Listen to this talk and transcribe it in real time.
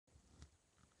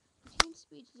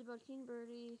Speech is about King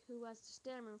Birdie who has a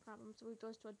stammer problem, so he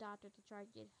goes to a doctor to try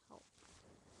to get help.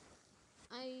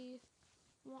 I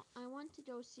want to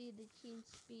go see the King's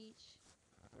Speech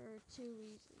for two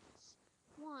reasons.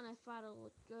 One, I thought it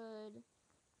looked good,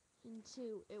 and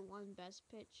two, it won Best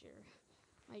Picture.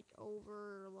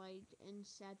 Over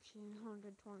Inception,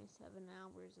 127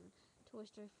 Hours, and Toy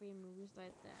Story 3 movies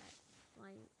like that.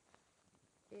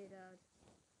 It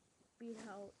beat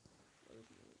out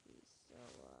those movies. So,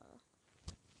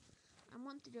 I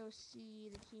want to go see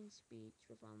the King's Speech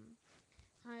with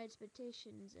high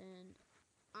expectations, and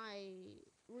I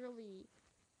really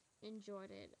enjoyed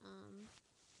it.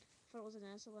 Thought it was an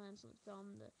excellent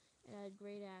film. It had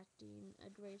great acting, a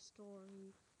great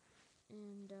story,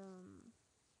 and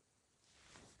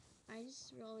I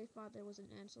just really thought there was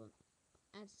an excellent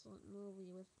movie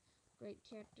with great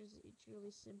characters that you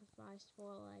truly sympathized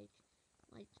for.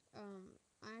 I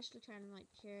actually kind of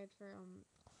cared for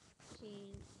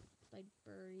King,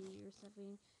 Birdie or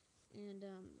something, and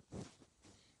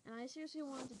I seriously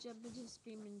wanted to jump into the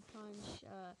scream and punch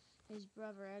his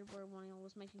brother Edward when he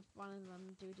was making fun of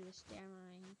him due to his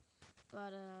stammering.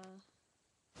 But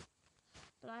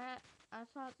I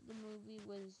thought the movie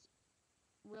was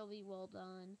really well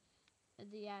done.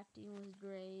 The acting was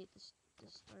great. The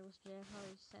story was great, I've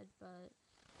already said, but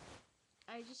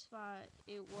I just thought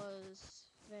it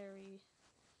was very.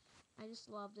 I just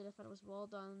loved it. I thought it was well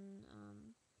done.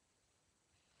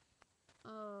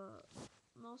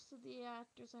 Most of the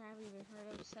actors I haven't even heard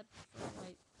of, except for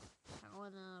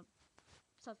Helena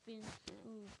something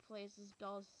who plays as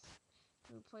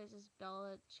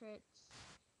Bellatrix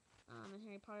in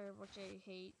Harry Potter, which I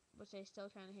hate, which I still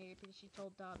kind of hate because she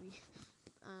told Dobby.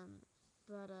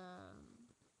 But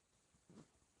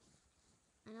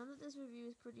I know that this review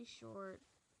is pretty short,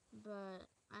 but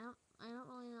I don't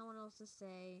really know what else to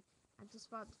say. I just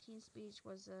thought The King's Speech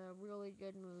was a really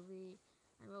good movie.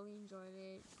 I really enjoyed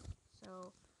it,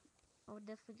 so I would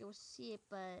definitely go see it.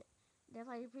 But they're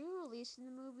re-releasing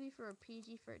the movie for a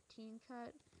PG-13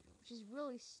 cut, which is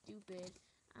really stupid.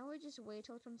 I would just wait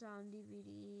till it comes out on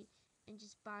DVD and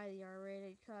just buy the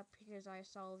R-rated cut because I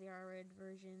saw the R-rated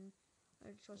version,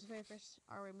 which was the very first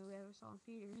R-rated movie I ever saw in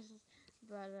theaters.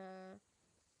 But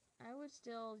I would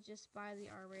still just buy the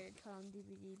R-rated cut on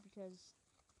DVD because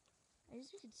I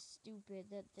just think it's stupid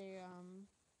that they're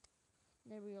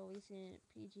releasing it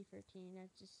PG-13.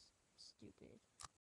 That's just stupid.